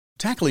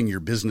Tackling your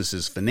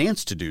business's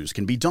finance to-dos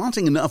can be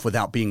daunting enough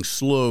without being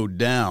slowed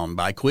down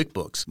by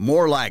QuickBooks.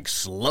 More like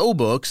slow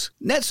books.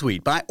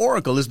 NetSuite by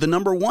Oracle is the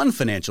 #1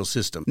 financial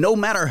system, no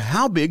matter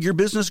how big your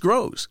business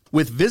grows.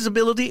 With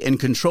visibility and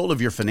control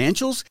of your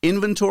financials,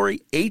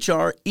 inventory,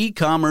 HR,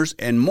 e-commerce,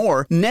 and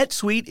more,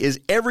 NetSuite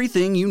is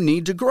everything you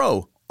need to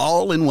grow,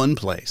 all in one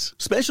place.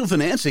 Special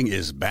financing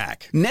is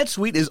back.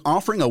 NetSuite is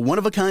offering a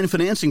one-of-a-kind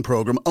financing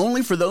program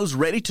only for those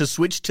ready to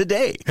switch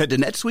today. Head to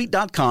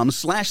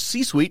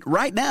netsuite.com/C-Suite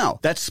right now.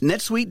 That's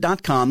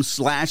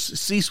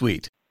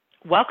netsuite.com/C-Suite.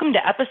 Welcome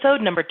to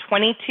episode number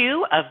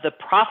 22 of the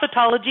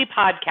Profitology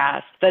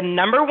Podcast, the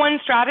 #1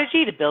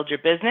 strategy to build your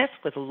business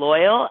with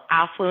loyal,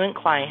 affluent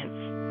clients.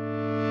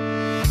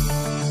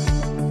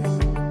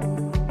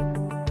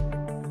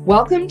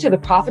 Welcome to the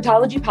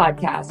Profitology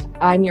Podcast.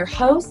 I'm your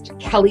host,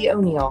 Kelly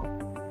O'Neill.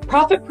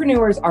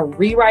 Profitpreneurs are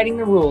rewriting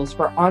the rules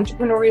for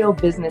entrepreneurial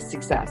business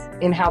success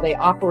in how they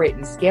operate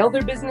and scale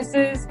their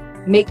businesses,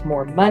 make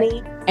more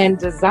money, and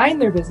design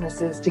their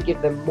businesses to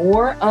give them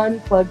more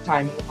unplugged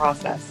time in the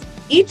process.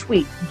 Each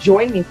week,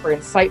 join me for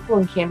insightful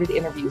and candid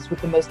interviews with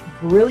the most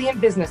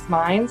brilliant business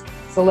minds,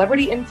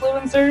 celebrity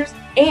influencers,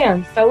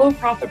 and fellow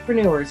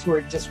profitpreneurs who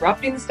are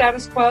disrupting the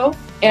status quo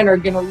and are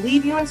going to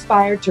leave you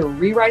inspired to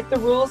rewrite the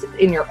rules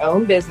in your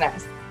own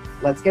business.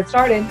 Let's get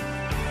started.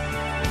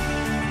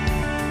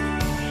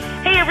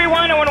 Hey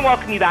everyone, I want to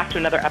welcome you back to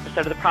another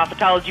episode of the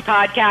Profitology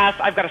Podcast.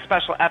 I've got a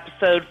special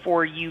episode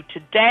for you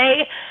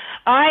today.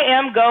 I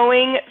am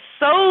going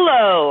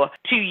solo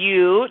to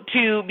you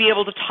to be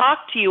able to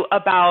talk to you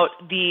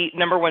about the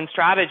 #1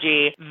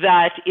 strategy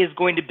that is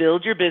going to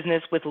build your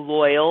business with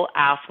loyal,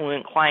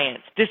 affluent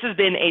clients. This has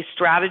been a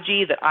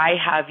strategy that I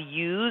have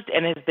used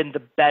and has been the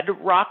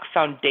bedrock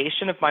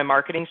foundation of my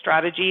marketing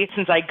strategy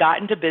since I got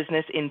into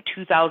business in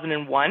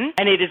 2001.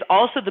 And it is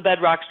also the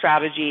bedrock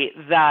strategy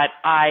that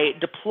I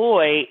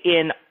deploy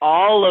in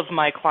all of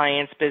my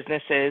clients'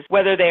 businesses,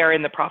 whether they are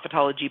in the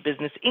Profitology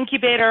Business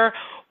Incubator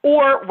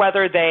or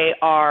whether they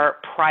are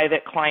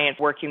private clients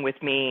working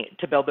with me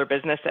to build their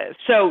businesses.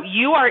 So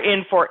you are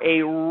in for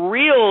a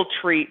real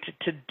treat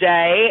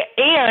today.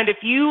 And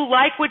if you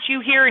like what you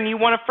hear and you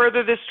want to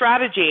further this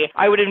strategy,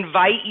 I would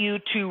invite you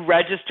to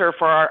register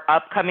for our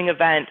upcoming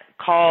event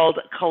called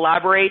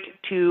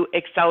Collaborate to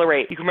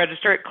Accelerate. You can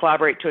register at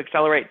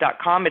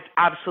collaboratetoaccelerate.com. It's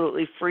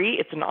absolutely free.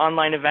 It's an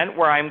online event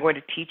where I'm going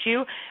to teach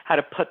you how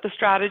to put the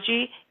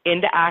strategy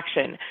into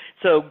action.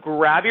 So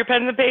grab your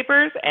pens and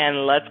papers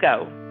and let's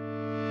go.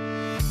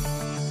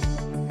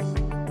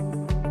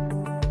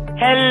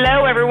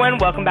 Hello, everyone.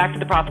 Welcome back to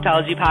the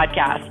Profitology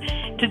Podcast.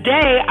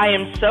 Today, I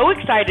am so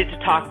excited to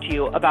talk to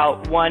you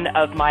about one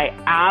of my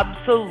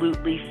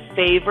absolutely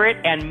favorite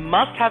and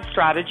must-have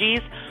strategies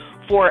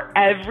for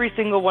every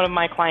single one of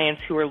my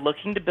clients who are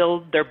looking to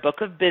build their book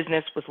of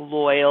business with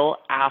loyal,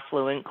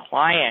 affluent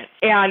clients.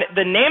 And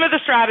the name of the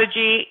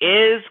strategy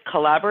is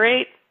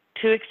Collaborate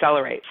to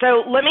Accelerate.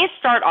 So let me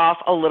start off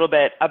a little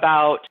bit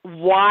about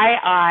why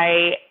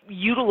I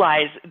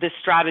utilize this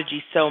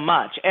strategy so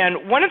much.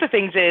 And one of the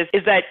things is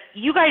that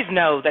you guys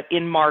know that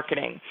in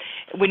marketing,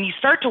 when you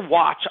start to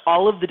watch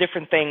all of the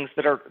different things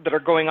that are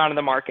going on in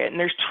the market, and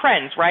there's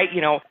trends, right?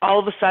 You know, all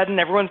of a sudden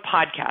everyone's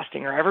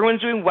podcasting or everyone's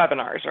doing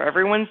webinars or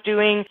everyone's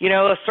doing, you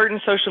know, a certain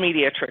social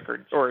media trick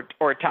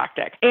or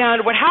tactic.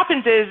 And what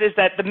happens is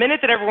that the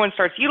minute that everyone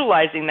starts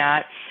utilizing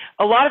that,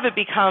 a lot of it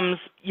becomes,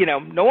 you know,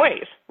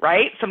 noise,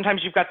 right?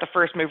 Sometimes you've got the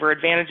first mover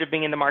advantage of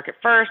being in the market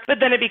first, but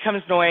then it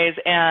becomes noise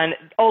and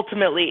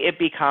ultimately it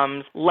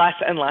becomes less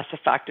and less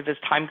effective as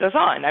time goes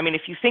on. I mean,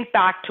 if you think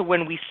back to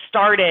when we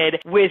started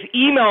with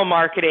email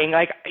marketing,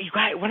 like you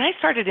guys, when I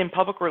started in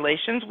public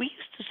relations, we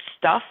used to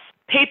stuff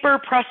paper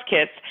press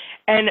kits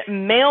and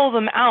mail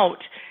them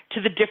out to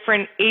the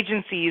different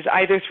agencies,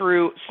 either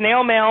through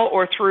snail mail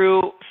or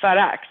through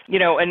FedEx, you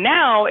know, and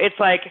now it's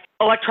like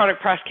electronic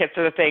press kits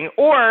are the thing,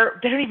 or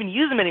they don't even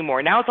use them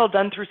anymore. Now it's all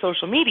done through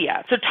social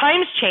media. So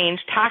times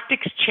change,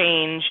 tactics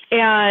change,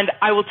 and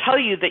I will tell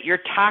you that your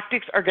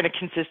tactics are going to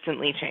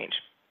consistently change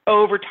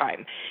over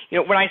time. You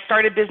know, when I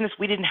started business,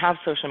 we didn't have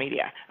social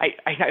media. I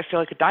feel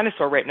like a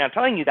dinosaur right now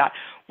telling you that.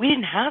 We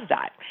didn't have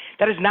that.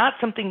 That is not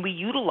something we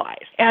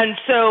utilize. And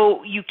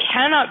so you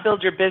cannot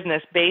build your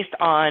business based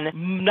on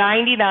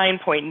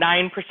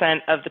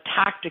 99.9% of the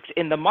tactics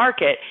in the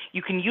market.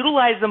 You can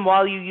utilize them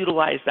while you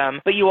utilize them,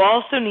 but you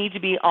also need to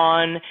be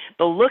on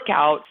the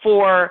lookout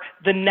for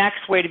the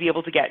next way to be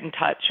able to get in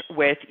touch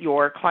with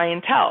your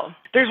clientele.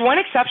 There's one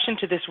exception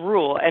to this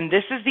rule, and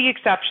this is the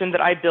exception that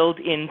I build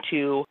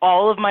into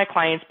all of my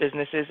clients'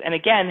 businesses, and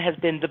again, has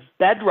been the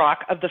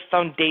bedrock of the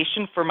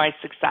foundation for my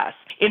success.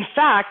 In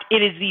fact,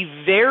 it is the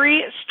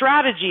very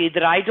strategy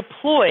that I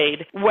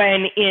deployed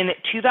when in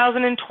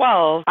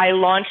 2012, I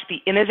launched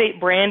the Innovate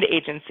Brand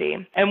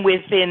Agency, and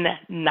within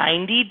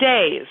 90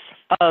 days,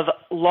 of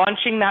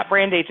launching that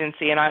brand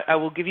agency, and I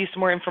will give you some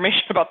more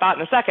information about that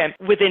in a second,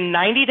 within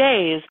 90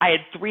 days, I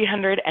had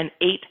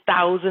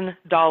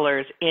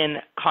 $308,000 in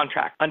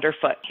contract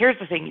underfoot. Here's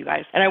the thing, you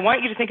guys, and I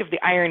want you to think of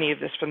the irony of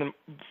this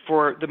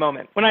for the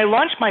moment. When I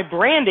launched my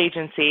brand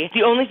agency,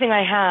 the only thing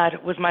I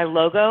had was my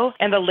logo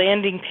and a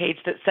landing page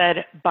that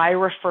said, by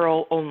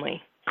referral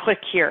only.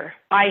 Click here.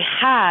 I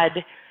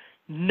had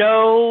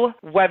no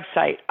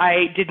website.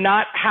 I did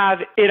not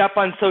have it up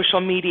on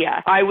social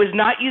media. I was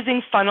not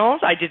using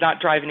funnels. I did not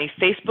drive any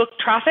Facebook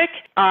traffic.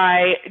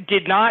 I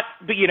did not,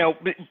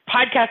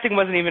 podcasting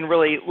wasn't even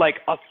really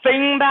like a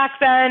thing back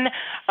then.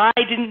 I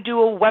didn't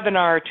do a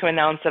webinar to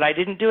announce it. I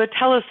didn't do a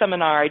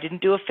teleseminar. I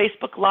didn't do a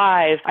Facebook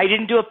Live. I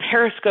didn't do a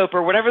Periscope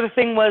or whatever the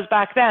thing was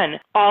back then.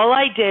 All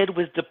I did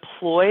was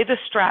deploy the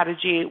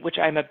strategy, which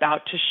I'm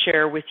about to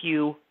share with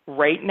you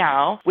right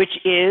now, which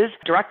is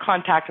direct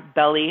contact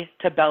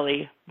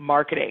belly-to-belly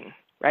marketing,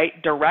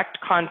 right? Direct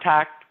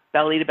contact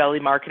belly-to-belly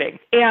marketing.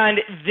 And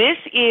this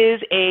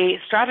is a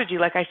strategy,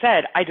 like I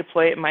said, I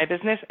deploy it in my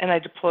business and I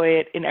deploy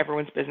it in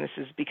everyone's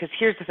businesses, because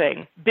here's the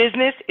thing.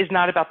 Business is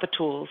not about the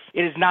tools.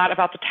 It is not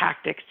about the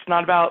tactics. It's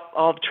not about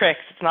all the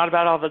tricks. It's not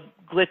about all the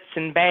glitz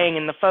and bang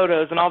and the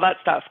photos and all that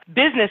stuff.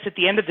 Business, at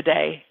the end of the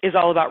day, is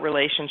all about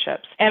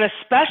relationships. And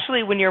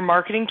especially when you're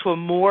marketing to a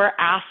more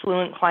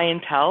affluent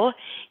clientele,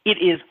 it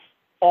is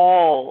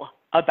all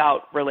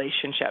about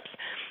relationships.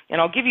 And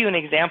I'll give you an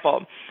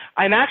example.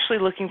 I'm actually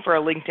looking for a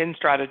LinkedIn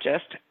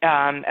strategist.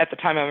 At the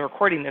time I'm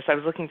recording this, I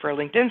was looking for a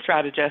LinkedIn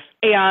strategist.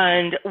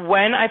 And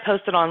when I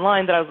posted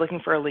online that I was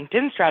looking for a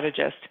LinkedIn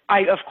strategist,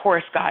 I, of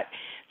course, got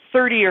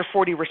 30 or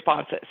 40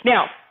 responses.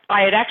 Now,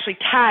 I had actually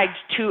tagged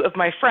two of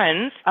my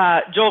friends,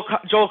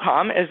 Joel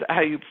Com, is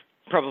how you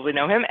probably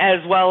know him, as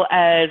well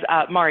as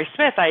Mari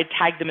Smith. I had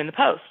tagged them in the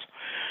post.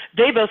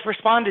 They both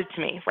responded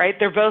to me, right?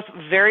 They're both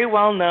very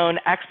well-known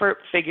expert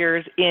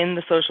figures in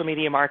the social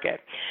media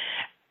market.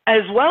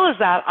 As well as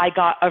that, I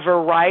got a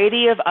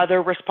variety of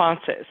other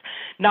responses,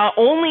 not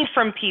only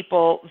from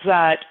people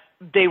that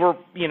they were,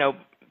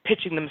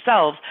 pitching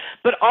themselves,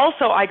 but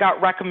also I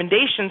got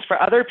recommendations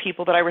for other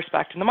people that I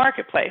respect in the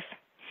marketplace,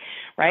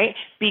 right?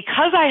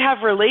 Because I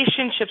have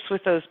relationships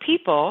with those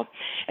people,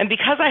 and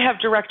because I have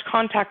direct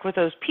contact with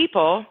those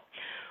people,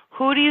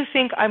 who do you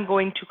think I'm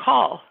going to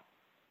call?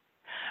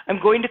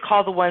 I'm going to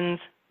call the ones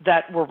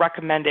that were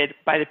recommended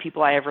by the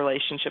people I have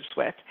relationships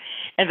with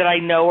and that I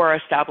know are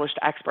established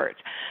experts.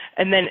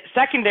 And then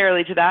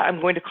secondarily to that,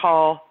 I'm going to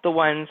call the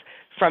ones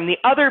from the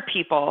other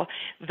people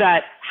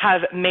that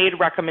have made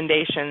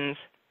recommendations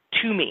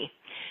to me,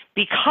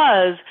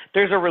 because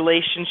there's a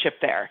relationship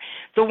there.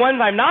 The ones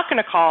I'm not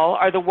going to call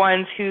are the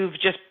ones who've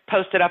just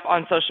posted up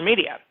on social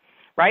media,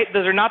 right?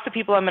 Those are not the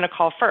people I'm going to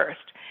call first.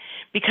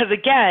 Because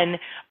again,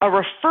 a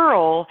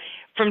referral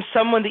from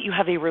someone that you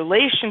have a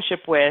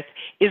relationship with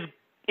is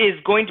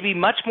going to be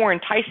much more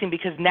enticing,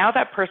 because now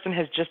that person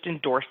has just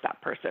endorsed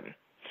that person.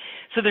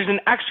 So there's an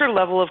extra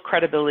level of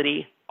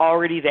credibility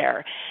already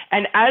there.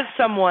 And as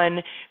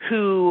someone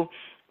who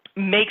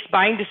makes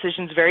buying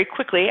decisions very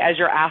quickly, as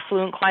your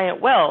affluent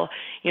client will,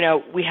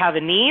 we have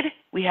a need,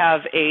 we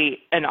have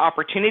an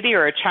opportunity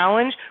or a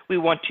challenge, we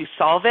want to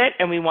solve it,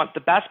 and we want the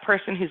best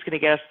person who's going to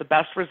get us the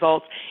best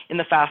results in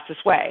the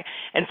fastest way.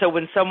 And so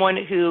when someone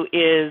who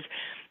is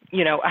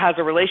has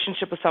a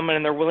relationship with someone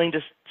and they're willing to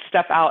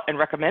step out and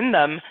recommend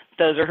them,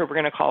 those are who we're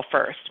going to call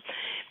first.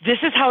 This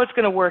is how it's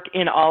going to work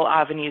in all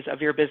avenues of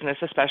your business,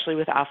 especially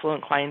with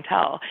affluent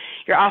clientele.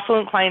 Your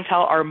affluent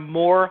clientele are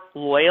more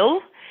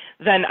loyal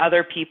than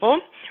other people,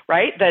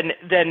 right? They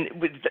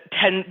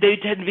tend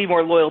to be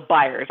more loyal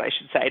buyers, I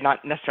should say,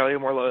 not necessarily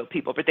more loyal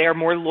people, but they are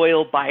more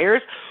loyal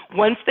buyers.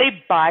 Once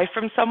they buy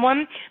from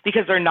someone,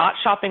 because they're not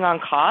shopping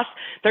on cost,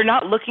 they're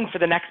not looking for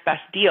the next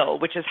best deal,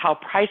 which is how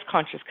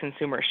price-conscious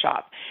consumers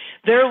shop.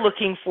 They're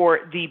looking for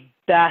the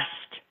best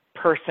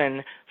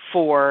person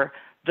for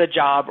the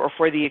job or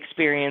for the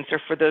experience or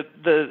for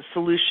the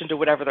solution to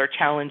whatever their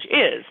challenge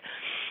is.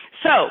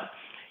 So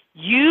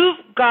you've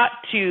got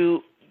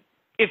to,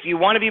 if you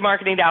want to be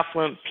marketing to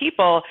affluent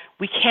people,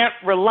 we can't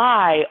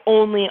rely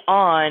only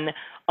on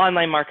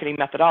online marketing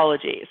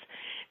methodologies.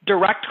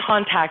 Direct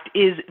contact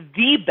is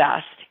the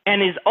best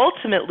and is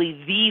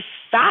ultimately the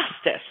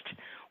fastest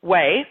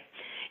way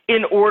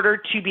in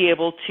order to be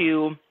able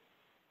to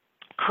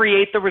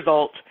create the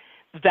result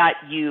that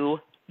you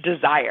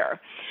desire.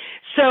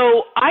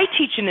 So I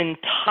teach an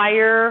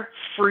entire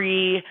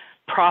free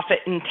profit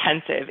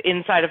intensive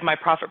inside of my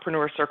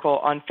Profitpreneur Circle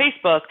on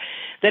Facebook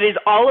that is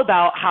all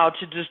about how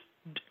to just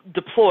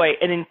deploy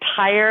an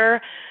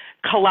entire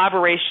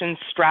collaboration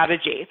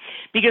strategy,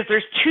 because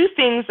there's two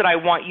things that I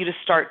want you to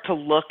start to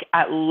look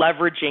at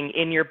leveraging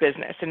in your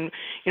business. And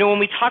when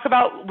we talk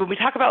about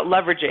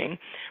leveraging,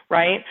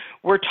 right,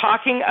 we're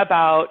talking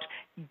about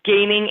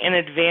gaining an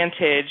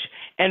advantage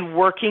and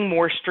working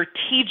more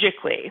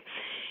strategically,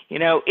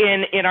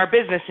 in our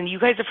business. And you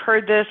guys have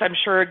heard this, I'm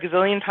sure, a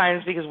gazillion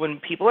times, because when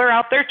people are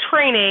out there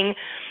training,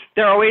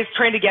 they're always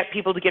trying to get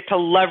people to get to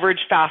leverage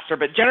faster.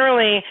 But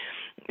generally,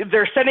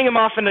 they're sending them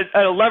off in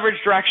a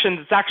leverage direction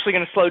that's actually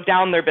going to slow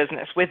down their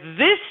business. With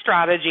this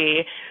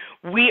strategy,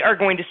 we are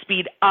going to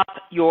speed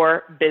up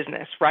your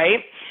business, right?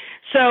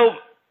 So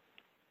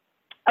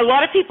a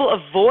lot of people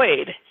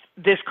avoid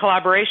this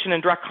collaboration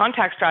and direct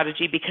contact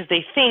strategy because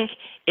they think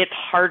it's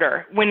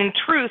harder, when in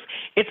truth,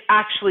 it's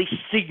actually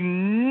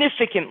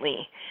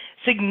significantly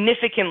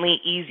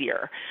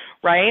easier,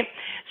 right?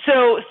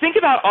 So think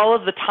about all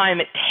of the time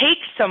it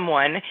takes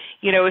someone,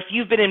 if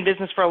you've been in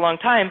business for a long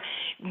time,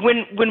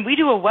 when we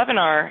do a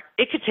webinar,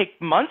 it could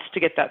take months to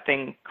get that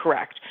thing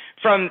correct,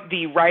 from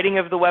the writing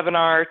of the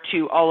webinar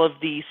to all of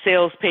the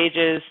sales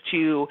pages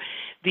to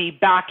the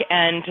back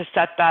end to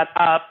set that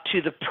up,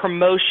 to the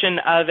promotion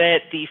of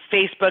it, the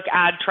Facebook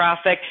ad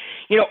traffic,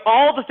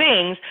 all the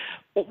things.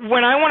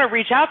 When I want to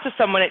reach out to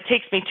someone, it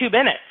takes me 2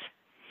 minutes.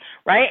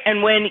 Right?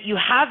 And when you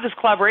have this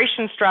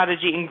collaboration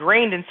strategy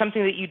ingrained in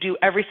something that you do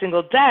every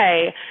single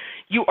day,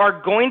 you are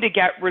going to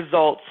get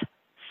results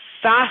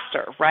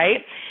faster,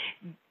 right?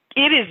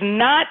 It is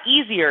not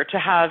easier to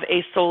have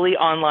a solely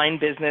online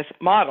business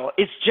model.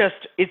 It's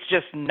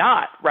just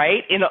not,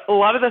 right? In a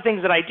lot of the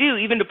things that I do,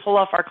 even to pull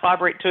off our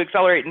Collaborate to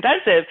Accelerate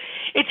Intensive,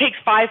 it takes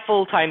 5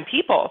 full-time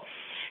people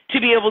to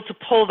be able to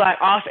pull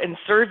that off and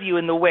serve you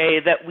in the way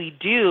that we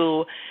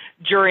do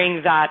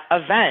during that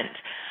event.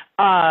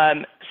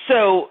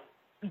 So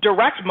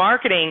direct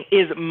marketing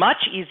is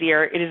much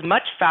easier, it is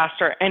much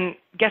faster, and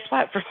guess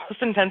what? For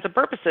most intents and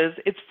purposes,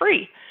 it's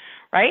free,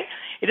 right?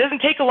 It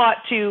doesn't take a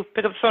lot to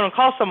pick up the phone and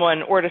call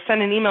someone, or to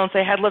send an email and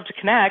say, hey, I'd love to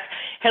connect,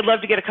 hey, I'd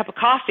love to get a cup of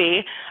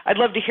coffee, I'd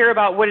love to hear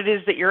about what it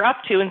is that you're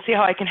up to and see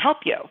how I can help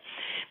you.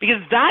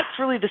 Because that's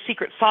really the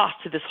secret sauce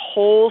to this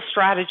whole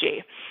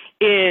strategy,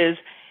 is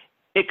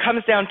it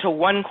comes down to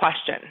one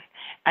question,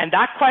 and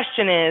that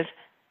question is,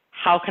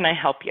 how can I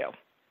help you?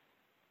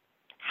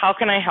 How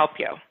can I help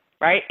you?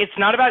 Right? It's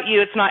not about you.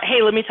 It's not,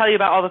 hey, let me tell you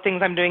about all the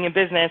things I'm doing in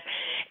business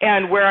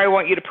and where I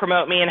want you to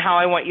promote me and how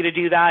I want you to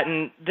do that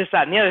and this,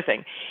 that, and the other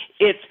thing.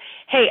 It's,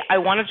 hey, I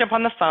want to jump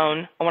on the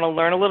phone. I want to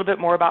learn a little bit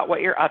more about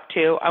what you're up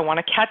to. I want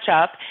to catch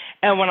up,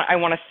 and I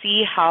want to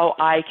see how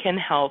I can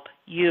help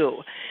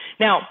you.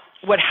 Now,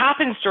 what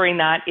happens during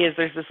that is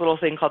there's this little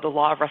thing called the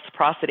law of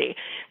reciprocity,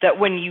 that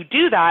when you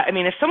do that,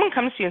 if someone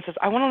comes to you and says,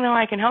 I want to know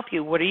how I can help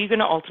you, what are you going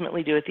to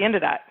ultimately do at the end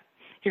of that?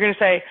 You're going to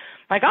say,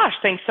 my gosh,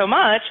 thanks so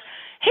much.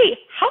 Hey,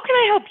 how can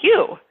I help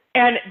you?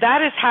 And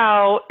that is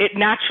how it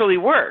naturally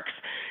works.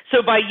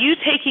 So by you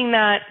taking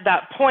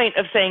that point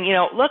of saying,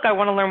 look, I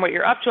want to learn what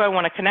you're up to, I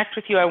want to connect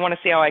with you, I want to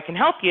see how I can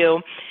help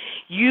you,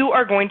 you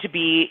are going to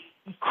be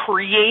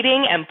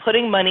creating and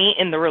putting money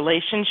in the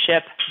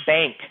relationship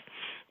bank,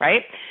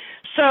 right?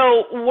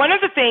 So one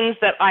of the things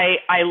that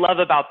I love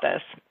about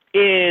this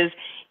is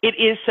it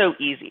is so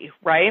easy,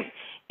 right?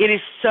 It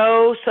is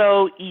so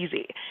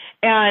easy.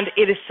 And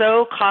it is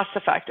so cost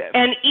effective.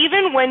 And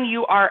even when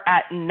you are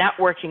at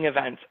networking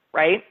events,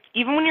 right?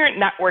 Even when you're at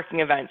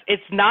networking events,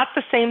 it's not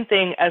the same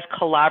thing as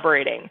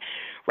collaborating,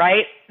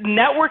 right?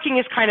 Networking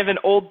is kind of an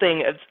old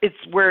thing. It's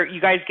where you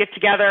guys get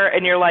together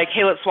and you're like,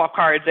 hey, let's swap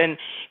cards, and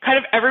kind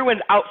of everyone's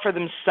out for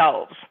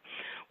themselves.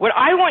 What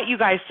I want you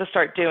guys to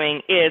start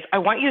doing is I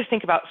want you to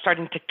think about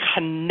starting to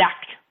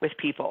connect with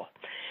people.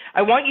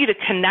 I want you to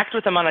connect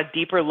with them on a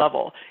deeper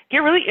level. Get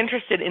really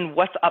interested in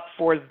what's up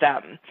for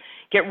them.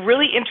 Get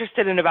really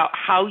interested in about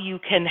how you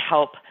can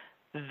help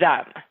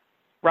them,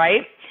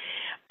 right?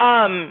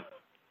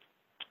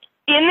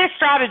 In this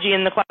strategy,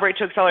 in the Collaborate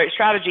to Accelerate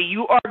strategy,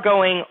 you are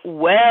going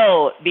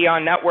well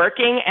beyond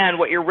networking, and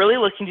what you're really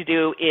looking to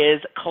do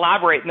is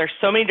collaborate, and there's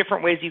so many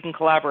different ways you can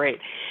collaborate.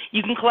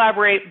 You can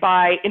collaborate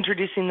by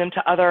introducing them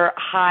to other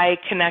highly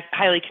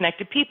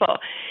connected people.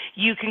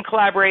 You can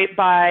collaborate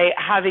by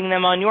having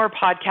them on your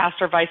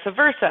podcast or vice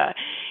versa.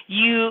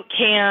 You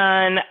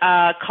can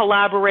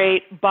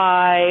collaborate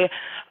by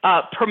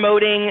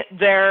promoting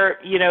their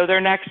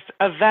next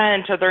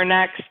event or their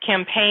next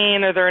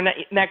campaign or their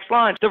next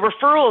launch, the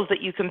referrals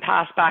that you can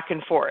pass back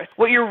and forth.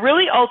 What you're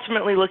really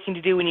ultimately looking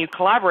to do when you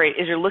collaborate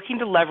is you're looking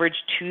to leverage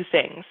 2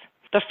 things.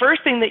 The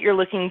first thing that you're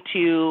looking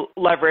to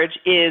leverage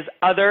is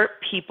other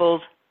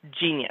people's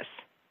genius,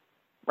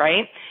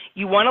 right?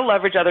 You want to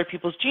leverage other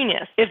people's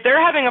genius. If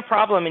they're having a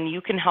problem and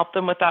you can help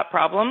them with that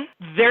problem,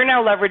 they're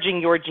now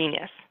leveraging your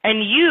genius.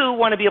 And you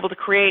want to be able to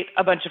create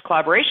a bunch of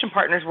collaboration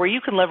partners where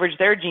you can leverage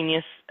their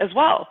genius as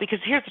well. Because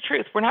here's the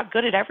truth, we're not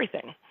good at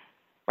everything,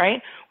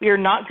 right? We are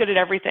not good at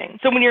everything.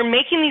 So when you're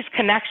making these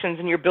connections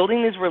and you're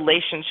building these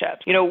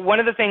relationships,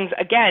 one of the things,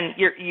 again,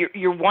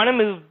 you want to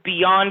move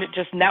beyond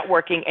just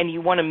networking, and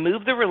you want to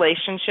move the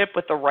relationship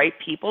with the right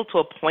people to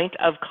a point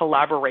of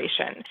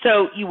collaboration.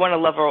 So you want to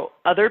level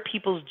other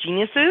people's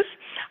geniuses.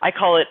 I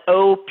call it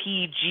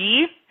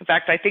OPG. In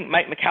fact, I think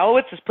Mike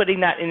Michalowicz is putting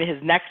that in his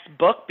next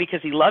book because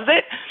he loves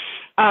it.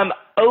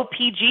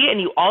 OPG, and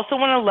you also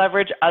want to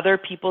leverage other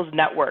people's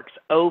networks,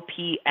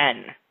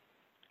 OPN,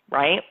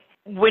 right?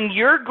 When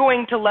you're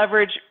going to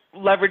leverage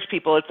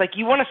people, it's like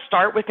you want to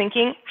start with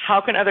thinking,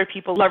 how can other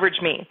people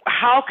leverage me?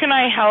 How can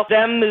I help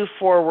them move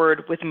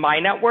forward with my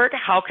network?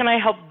 How can I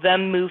help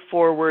them move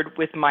forward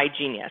with my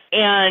genius?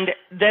 And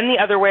then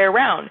the other way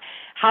around,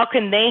 How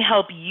can they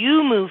help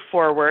you move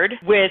forward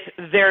with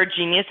their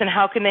genius, and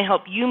how can they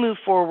help you move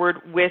forward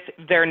with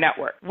their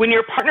network? When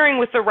you're partnering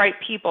with the right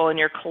people and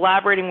you're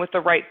collaborating with the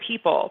right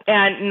people,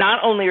 and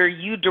not only are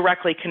you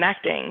directly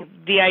connecting,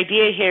 the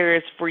idea here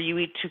is for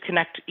you to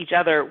connect each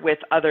other with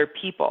other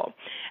people.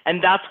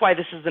 And that's why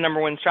this is the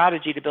number one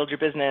strategy to build your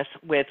business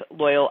with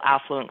loyal,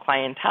 affluent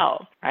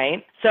clientele,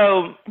 right?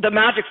 So the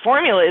magic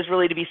formula is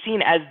really to be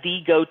seen as the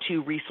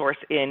go-to resource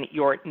in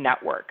your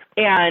network.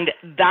 And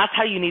that's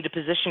how you need to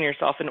position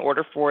yourself in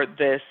order for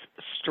this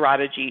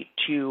strategy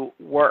to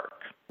work.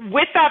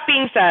 With that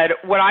being said,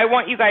 what I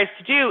want you guys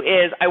to do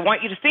is I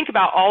want you to think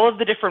about all of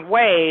the different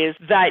ways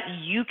that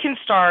you can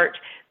start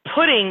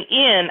putting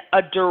in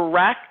a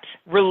direct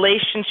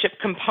relationship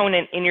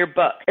component in your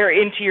book or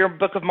into your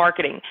book of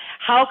marketing.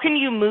 How can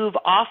you move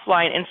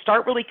offline and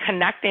start really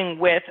connecting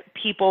with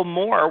people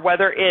more,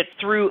 whether it's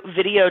through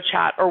video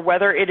chat or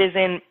whether it is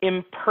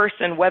in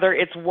person, whether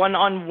it's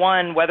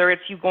one-on-one, whether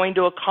it's you going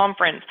to a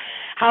conference?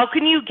 How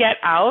can you get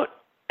out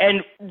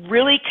and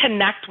really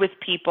connect with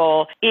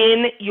people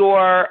in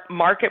your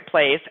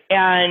marketplace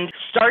and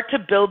start to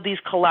build these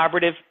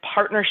collaborative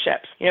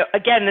partnerships?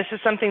 Again, this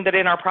is something that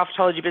in our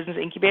Profitology Business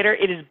Incubator,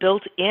 it is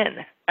built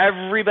in.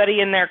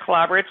 Everybody in there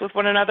collaborates with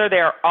one another.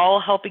 They are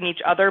all helping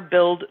each other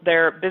build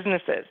their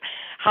businesses.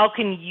 How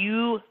can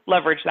you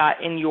leverage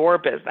that in your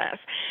business?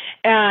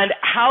 And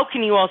how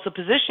can you also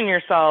position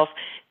yourself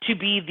to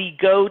be the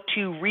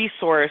go-to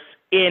resource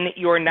in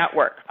your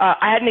network?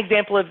 I had an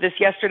example of this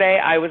yesterday.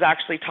 I was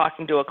actually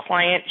talking to a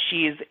client.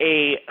 She's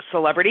a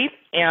celebrity,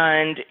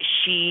 and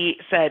she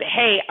said,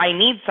 hey, I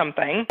need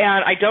something,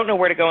 and I don't know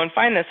where to go and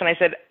find this. And I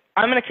said,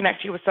 I'm going to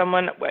connect you with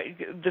someone.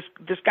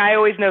 This guy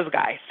always knows a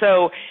guy.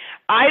 So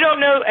I don't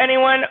know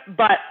anyone,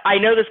 but I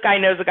know this guy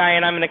knows a guy,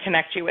 and I'm going to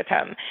connect you with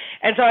him.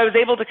 And so I was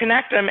able to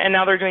connect them, and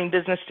now they're doing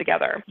business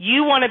together.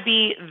 You want to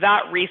be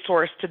that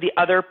resource to the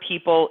other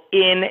people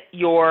in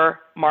your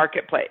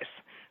marketplace,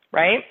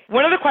 right?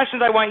 One of the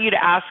questions I want you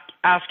to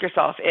ask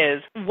yourself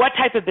is, what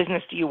type of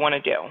business do you want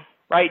to do,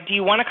 right? Do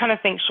you want to kind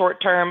of think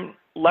short-term,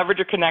 leverage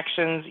your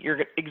connections,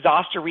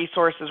 exhaust your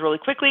resources really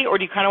quickly, or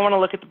do you kind of want to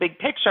look at the big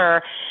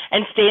picture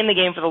and stay in the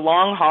game for the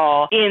long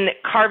haul in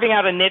carving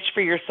out a niche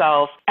for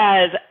yourself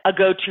as a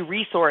go-to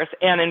resource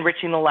and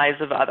enriching the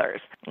lives of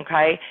others,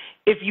 okay?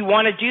 If you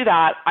want to do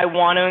that, I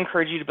want to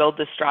encourage you to build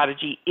this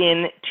strategy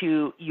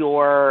into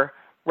your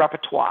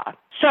repertoire.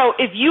 So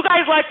if you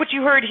guys like what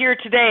you heard here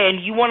today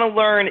and you want to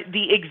learn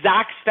the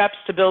exact steps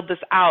to build this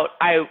out,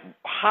 I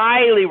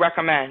highly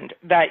recommend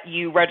that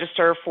you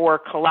register for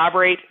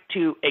Collaborate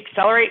to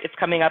Accelerate. It's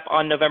coming up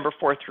on November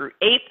 4th through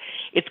 8th.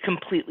 It's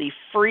completely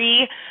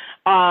free.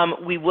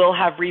 We will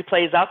have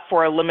replays up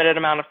for a limited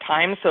amount of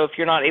time, so if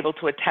you're not able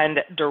to attend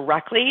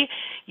directly,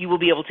 you will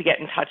be able to get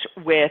in touch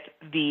with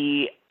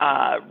the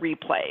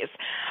replays.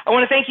 I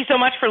want to thank you so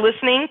much for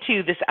listening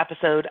to this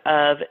episode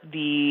of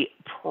the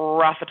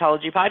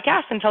Profitology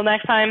Podcast. Until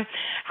next time,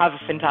 have a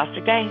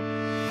fantastic day.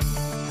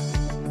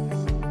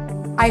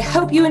 I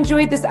hope you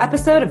enjoyed this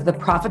episode of the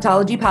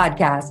Profitology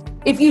Podcast.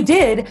 If you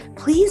did,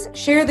 please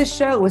share this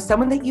show with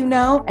someone that you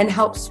know and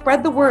help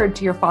spread the word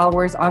to your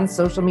followers on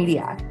social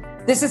media.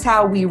 This is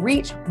how we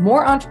reach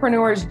more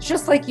entrepreneurs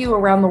just like you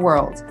around the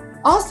world.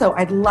 Also,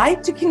 I'd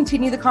like to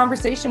continue the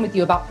conversation with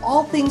you about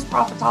all things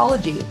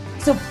profitology.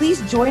 So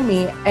please join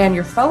me and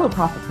your fellow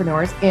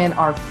profitpreneurs in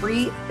our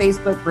free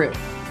Facebook group.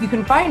 You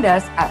can find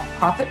us at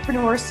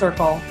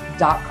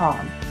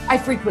profitpreneurscircle.com. I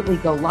frequently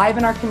go live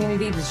in our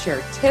community to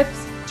share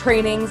tips,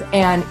 trainings,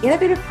 and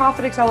innovative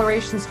profit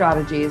acceleration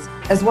strategies,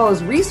 as well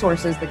as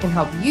resources that can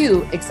help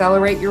you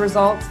accelerate your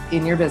results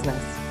in your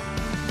business.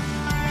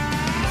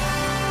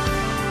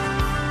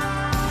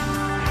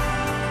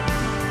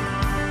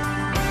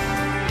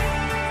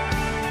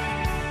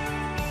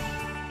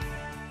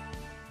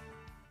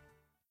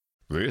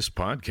 This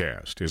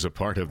podcast is a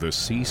part of the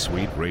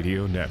C-Suite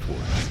Radio Network.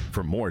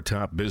 For more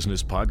top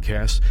business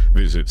podcasts,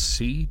 visit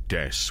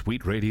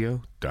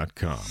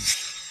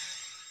c-suiteradio.com.